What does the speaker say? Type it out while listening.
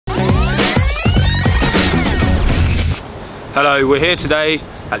Hello, we're here today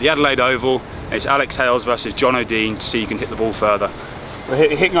at the Adelaide Oval. It's Alex Hales versus Jono Dean to see who can hit the ball further. We're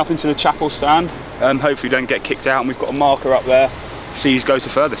hitting up into the chapel stand. Hopefully don't get kicked out, and we've got a marker up there. See who goes the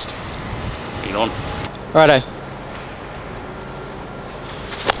furthest. Lean on. Righto.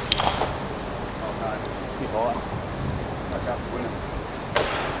 Oh no, it's too high. That's the winner.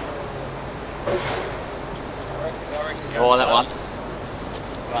 Oh, that one.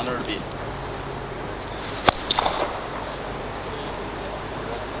 Under a bit.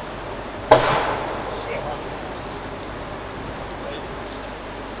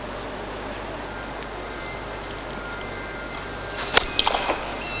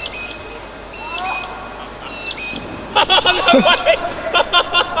 No way!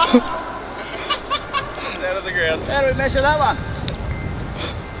 Out of the ground. How do we measure that one?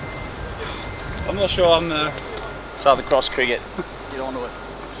 I'm not sure I'm Southern Cross cricket. Get onto it.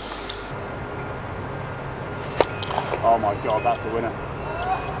 Oh my god, that's the winner.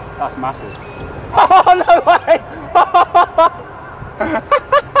 That's massive. Oh, no way!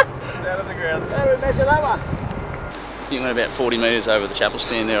 Out of the ground. How do we measure that one? I think it went about 40 metres over the chapel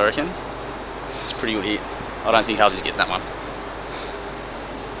stand there, I reckon. It's a pretty good hit. I don't think Halsey's getting that one.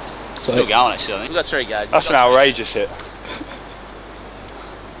 Still going actually, I think. We've got 3 guys. That's an outrageous hit.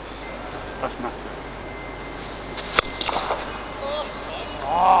 That's massive.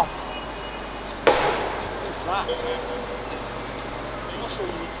 Oh.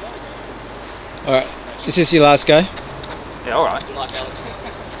 Alright, is this your last go? Yeah, alright. Good luck, Alex.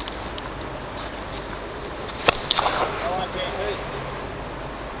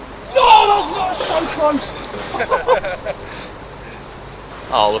 Oh, that's not so close!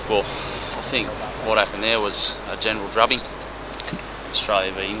 Oh look, well, I think what happened there was a general drubbing.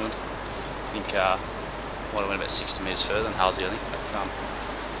 Australia v England. I think well, it went about 60 metres further than Halsey, I think. But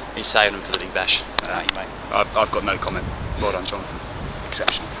he's saving them for the big bash. Aren't you, mate? I've got no comment. Well done, Jonathan.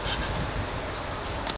 Exceptional.